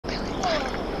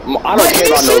I don't care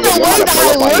about no the way that I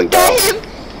looked at him,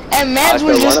 and Mans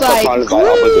was just like,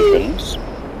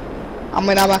 I'm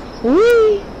like,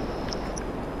 wee.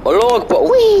 Oh look, but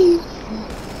wee.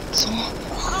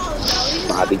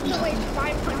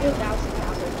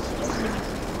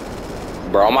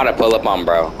 Bro, I'm about to pull up on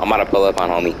bro. I'm about to pull up on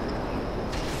homie.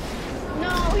 No,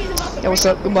 he's about to. Yo, what's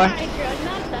up? Goodbye. Not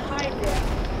the Hydra.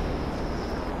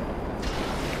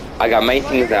 I got many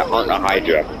things that aren't a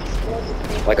Hydra.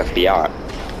 Like a Fiat.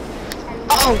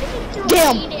 Oh,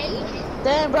 damn.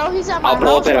 Damn, bro, he's at my I'll pull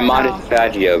house up in a right now. modest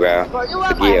Faggio, bro. Bro, you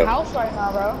at my house right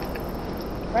now, bro.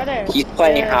 Right there. He's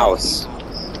playing house.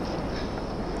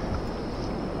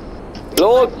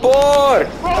 Look, boy!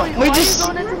 Bro, We why just- you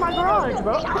going into my garage,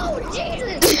 bro? Oh,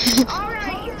 Jesus!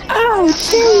 Alright. Oh,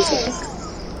 Jesus.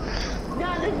 No,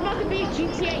 there's about to be a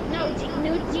GTA,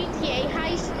 new GTA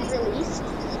heist released.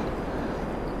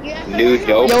 You have to New learn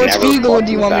dope. Yo, which Never vehicle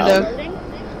do you want me fucking to? Loading.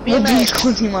 What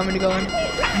vehicle do you want me to go in? No,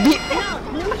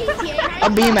 new GTA heist. A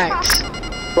BMX.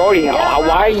 Brody,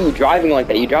 why are you driving like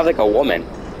that? You drive like a woman.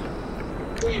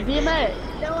 BMX.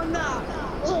 No, I'm not.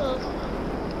 Ugh.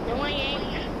 No, I ain't.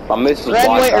 My missus Red,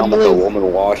 walks white, or around with a blue?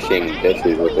 woman washing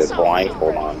dishes with a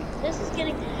blindfold on. This is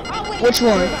getting. Oh, wait. Which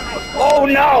one? Oh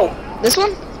no! This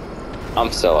one? I'm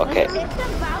still okay. It's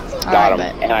about to. Got Alright, him.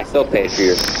 bet. And I still paid for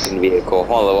your vehicle.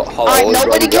 Hold on. Alright,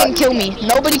 nobody can kill me.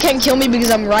 Nobody can kill me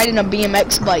because I'm riding a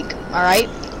BMX bike. Alright?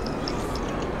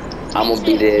 I'm gonna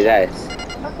beat his ass.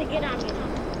 About to get on me.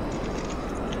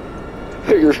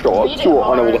 Hit your shots. Beat it You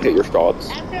are unable to hard. hit your shots.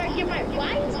 After I get my.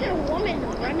 Why is there a woman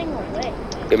running away?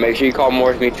 Okay, make sure you call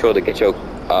Morris Mutual to get your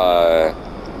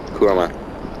Kurama.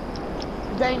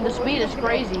 Dang, the speed is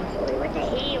crazy. What the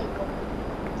hell?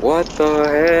 What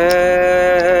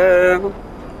the hell?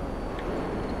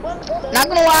 Not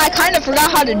gonna lie, I kind of forgot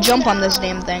how to jump on this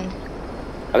damn thing.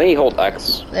 I think you hold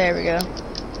X. There we go.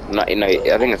 No, I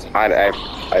think it's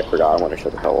I forgot. I want to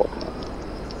shut the hell up.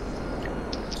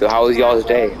 So how was y'all's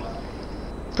day?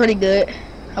 Pretty good.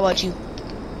 How about you?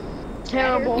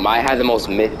 Terrible. I had the most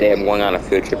mid day. I'm going on a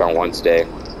field trip on Wednesday.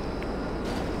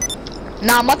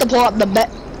 Nah, I'm about to pull up the bet.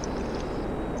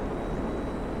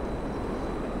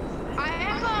 I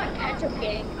have a ketchup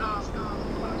gang.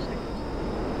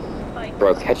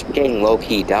 Bro, Ketchup Gang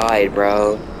low-key died,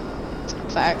 bro.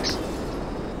 Facts.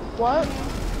 What?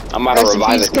 I'm about to Rest in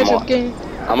revive peace, it tomorrow. Ketchup Gang.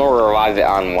 I'm gonna revive it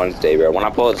on Wednesday, bro. When I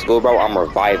pull it to school, bro, I'm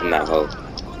reviving that hoe.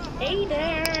 Hey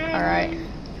there. Alright.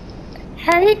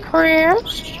 Hey,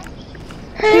 Chris.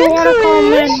 Hey,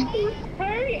 Chris.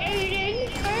 Hey, Aiden.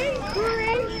 Hey,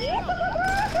 Chris.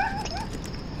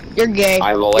 You're gay.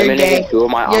 I've You're eliminated gay. two of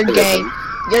my You're gay. opposition.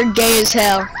 You're gay as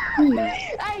hell.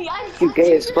 You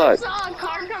gay as fuck. saw a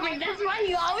car coming. That's why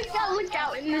you always gotta look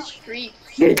out in the street.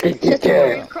 You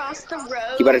Across the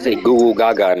road. better say Google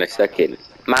Gaga in a second.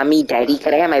 Mommy, Daddy,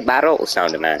 can I have my bottle?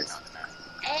 Sounding nice.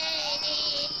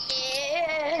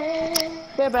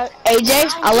 Yeah, but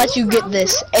AJ, I'll let you get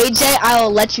this. AJ, I'll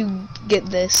let you get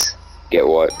this. Get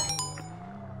what?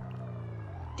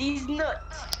 these nuts.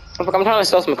 I'm trying to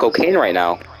sell some cocaine right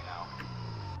now.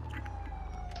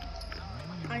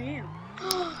 I am.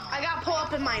 I gotta pull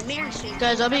up in my mansion.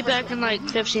 Guys, I'll be back in like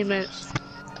 15 minutes.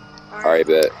 Alright,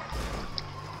 bet.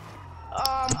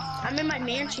 I'm in my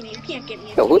mansion. You can't get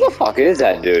me. Yo, who the fuck is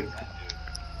that dude?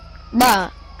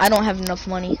 Bruh, I don't have enough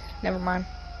money. Never mind.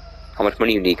 How much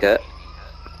money you need, cut?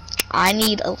 I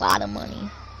need a lot of money.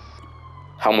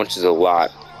 How much is a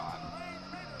lot?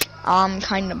 I'm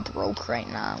kind of broke right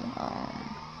now.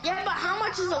 Yeah, but how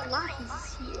much is a lot?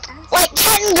 Like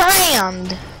 10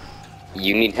 grand!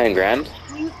 You need 10 grand?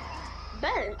 You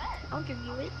bet. I'll give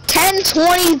you it. 10,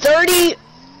 20, 30,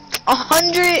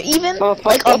 100 even? Oh, fuck,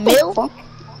 Like a what the mil? fuck?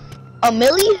 A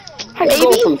milli? I can go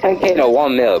Maybe? from 10K to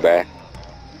 1 mil, bruh.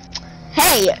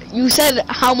 Hey, you said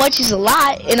how much is a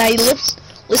lot, and I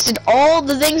listed all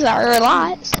the things that are a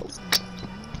lot. So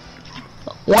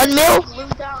 1 mil?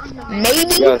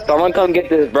 Maybe? Yo, someone come get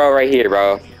this bro right here,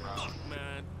 bro.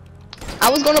 I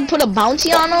was gonna put a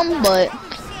bounty on him, but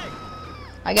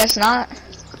I guess not.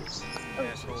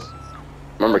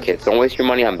 Remember, kids, don't waste your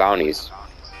money on bounties.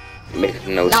 It makes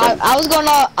no Now, sense. I was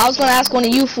gonna ask one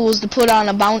of you fools to put on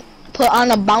a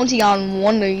bounty on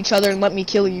one of each other and let me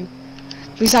kill you,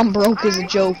 because I'm broke as a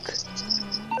joke.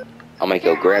 I'll make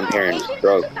your grandparents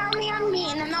broke. Put a bounty on me,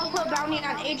 and then I'll put a bounty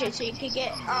on AJ, so you could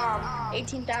get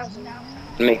 18,000.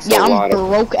 It makes Yeah, a I'm lot of.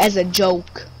 broke as a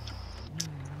joke.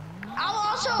 I'll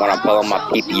also. When I pull on my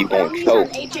also peepee, you do won't bounties choke.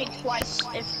 on AJ twice,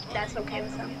 if that's okay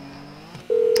with them.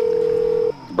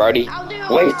 Brody, I'll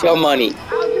do. waste your money.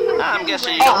 I'll do my I'm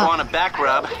guessing you don't want a back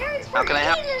rub. How can I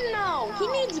help? No, he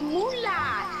needs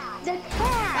moolah. The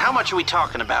cat. How much are we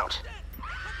talking about?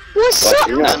 What's But up?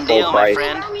 you're not Done full deal, my price.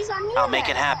 friend. I'll make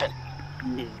it happen.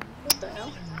 What the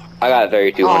hell? I got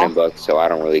 3,200 Aw. bucks, so I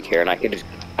don't really care, and I could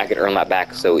earn that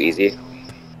back so easy.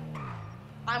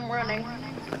 I'm running.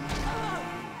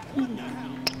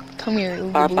 Come here,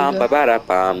 Ooga Bum bum ba Booga. ba da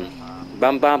bum.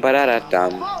 Bum bum ba da da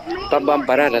dum. Bum bum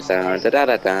ba da da da da da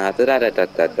da da da da da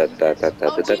da da da da da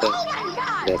Oh, da gee, da oh my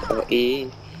god! da e.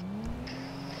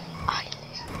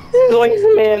 Noise,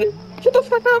 man. Shut the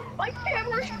fuck up. My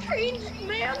camera's changed,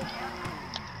 man!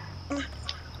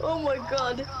 Oh my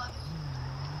god.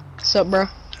 What's up, bro?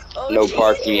 Oh, No geez,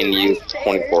 parking in use right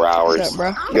 24 there. hours. What's up,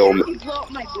 bro? I'm Yo, gonna have to blow up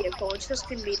my vehicle. It's just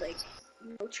gonna be like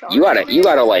no charge. you gotta try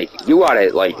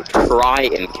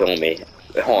and kill me.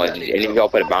 Hold on, any of y'all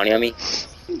put a bounty on me?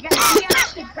 You guys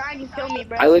should try and kill me,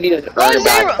 bro. I literally just Well, earned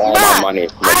back all my money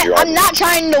from the drug. I'm not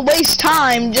trying to waste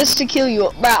time just to kill you,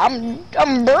 bro. I'm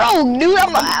broke, dude.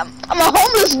 I'm a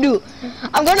homeless dude.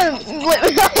 I'm gonna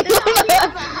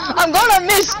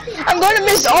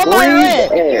miss all my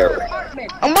rent.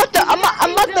 I'm about to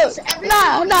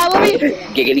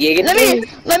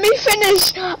let me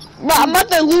finish. Bro, I'm about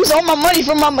to lose all my money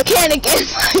from my mechanic and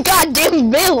my goddamn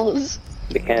bills.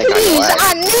 Please,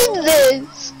 I need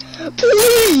this.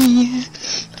 Please.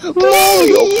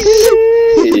 Mario,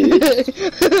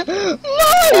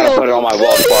 Mario, put it on my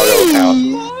Wells Fargo account.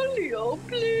 Mario,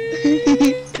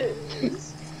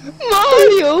 please.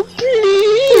 Mario,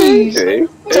 please. Okay.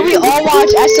 So we all watch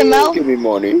SML? Give me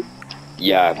money.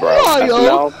 Yeah, bro. Mario,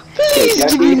 SML. please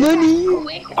give me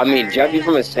money. I mean, judging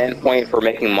from a standpoint for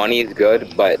making money is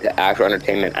good, but the actual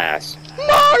entertainment ass.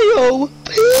 Mario,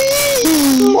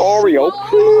 please. Mario,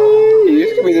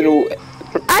 please give me the new.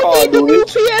 I need the new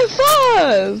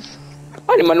PS5.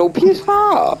 I need my new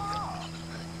PS5.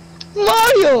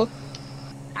 Mario,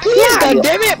 please,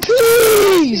 goddammit,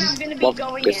 please. I'm gonna be Well,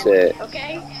 going that's in, it.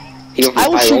 okay? I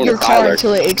will shoot your car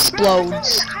until it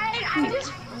explodes. I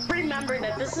just remember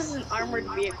that this is an armored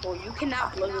vehicle. You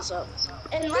cannot blow this up.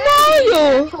 Unless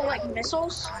Mario! you actual, like,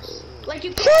 missiles. Like,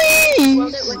 you can't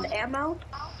explode it with ammo.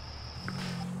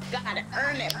 Gotta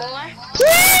earn it, boy.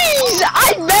 Please!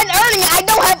 I've been earning it. I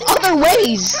don't have other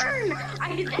ways.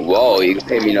 Whoa, you can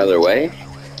pay me another way?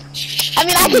 I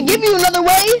mean, I could give you another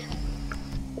way.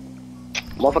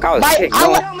 Motherfucker, I was But kicked.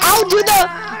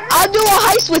 I'll do a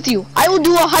heist with you. I will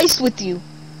do a heist with you.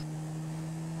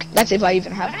 That's if I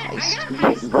even have a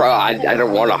heist. Bro, I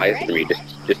don't want a heist from you.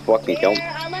 Just fucking kill me.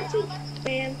 I'll let you,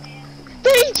 man.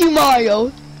 Thank you,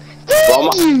 Mario.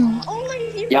 Well, Thank you. Only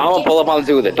if you Yeah, I'm gonna pull up on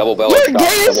two with a double barrel You're shot.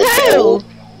 gay as hell.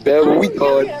 There we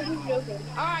go.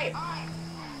 Alright.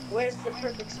 Where's the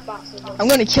perfect spot for this? I'm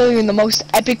gonna kill you in the most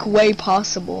epic way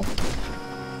possible.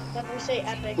 Never say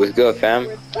epic. What's good, fam?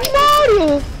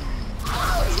 Mario.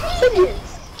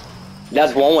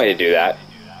 That's one way to do that.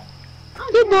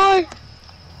 Goodbye.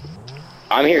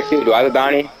 I'm here too. Do I have a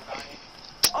bounty?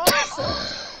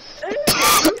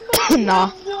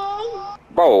 Nah.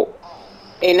 Bro,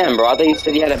 ain't nothing, bro. I thought you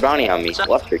said you had a bounty on me.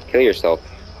 Lester, kill yourself.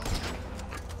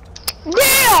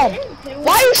 Damn!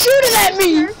 Why are you shooting at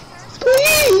me?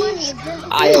 Please!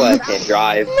 iOS can't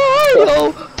drive. Mario,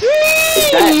 Is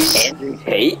please! that Andrew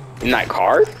Tate in that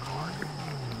car?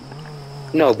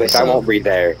 No, bitch, I won't breathe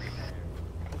there.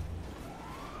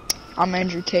 I'm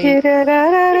Andrew Tate.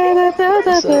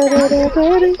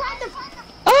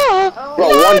 Bro,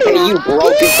 one day you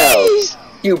broke as hell.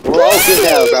 You broke as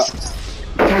hell, bro.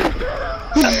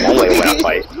 That's one way to win a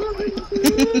fight.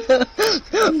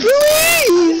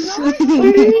 Please!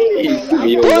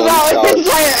 Pull out an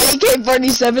entire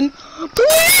AK-47.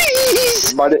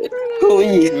 Please! But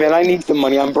please, man, I need some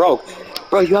money. I'm broke.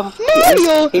 Bro, you have a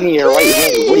Mario, in your right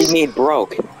hand. What do you mean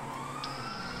broke?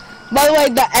 By the way,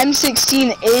 the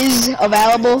M16 is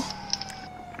available.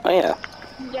 Oh yeah.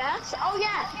 Yes? Oh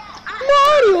yeah.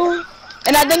 Mario!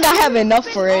 And I think I have enough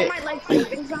for All it. my life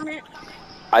savings on it.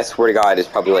 I swear to God, it's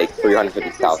probably like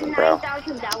 350,000, bro.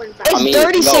 $9,000 It's I mean,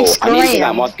 36 no, I need to get that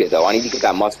grand. musket though. I need to get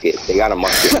that musket. They got a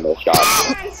musket in those shops.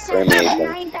 I set a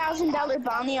 $9,000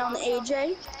 bounty on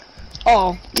AJ.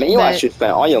 Oh, Man, you bet. should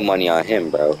spend all your money on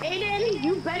him, bro. Aiden,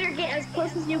 you better get as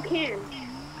close as you can.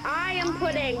 I am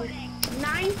putting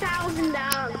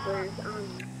 $9,000 on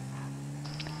you.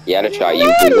 Yeah, that's right. You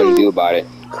what you gonna do about it?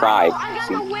 Cry. I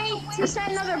gotta wait to set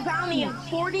another bounty in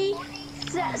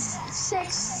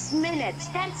 46 minutes.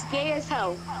 That's gay as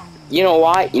hell. You know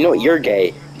why? You know what? You're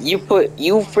gay. You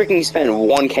freaking spend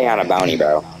 1K on a bounty,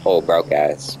 bro. Oh, broke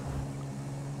ass.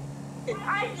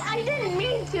 I didn't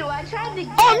mean to. I tried to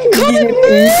get I'm gonna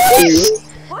miss!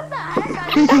 What the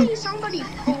heck? I just see somebody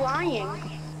flying.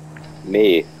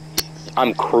 Me.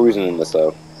 I'm cruising in this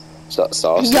though. Yo,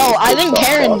 I think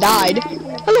Karen died.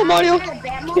 Hello, Mario.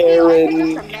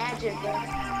 Karen.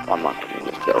 I'm not gonna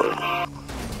miss Joey.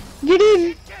 Get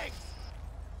in.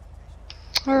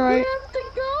 Alright. We have to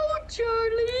go,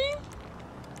 Charlie.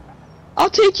 I'll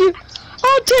take you to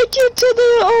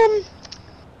the,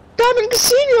 Diamond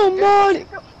Casino, mod.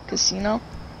 Casino?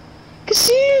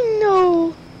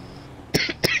 Casino!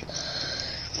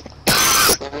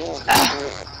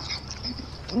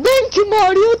 Thank you,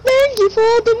 Mario. Thank you for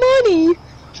all the money.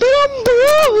 But I'm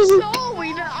broke.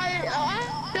 Sorry, I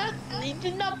definitely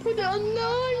did not put it on 9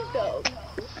 though.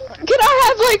 Can I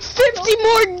have like 50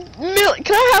 more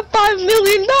can I have $5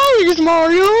 million,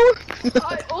 Mario? I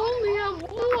only have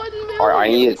 1 million. Alright, I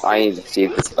need to see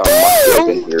if this must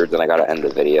be in here, then I gotta end the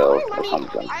video or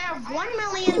something. I have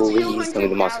 1,000,000. Please tell me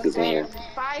the must be in here.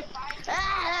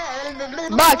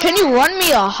 Bah, can you run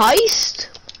me a heist?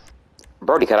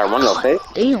 Brody, can I run real quick?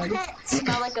 Damn.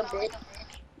 Smell like a bit.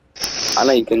 I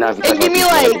know you can have. And give me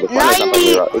like 90.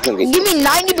 Give me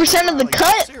 90% of the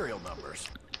cut.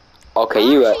 Okay,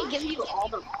 you. Give you all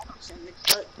the rocks in the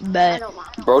cut. Bet.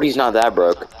 Brody's not that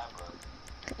broke.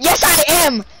 Yes, I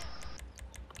am.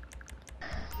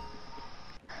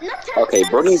 Okay,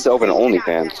 Brody needs to open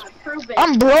OnlyFans.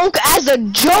 I'm broke as a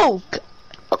joke.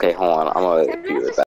 Okay, hold on. I'm gonna do it.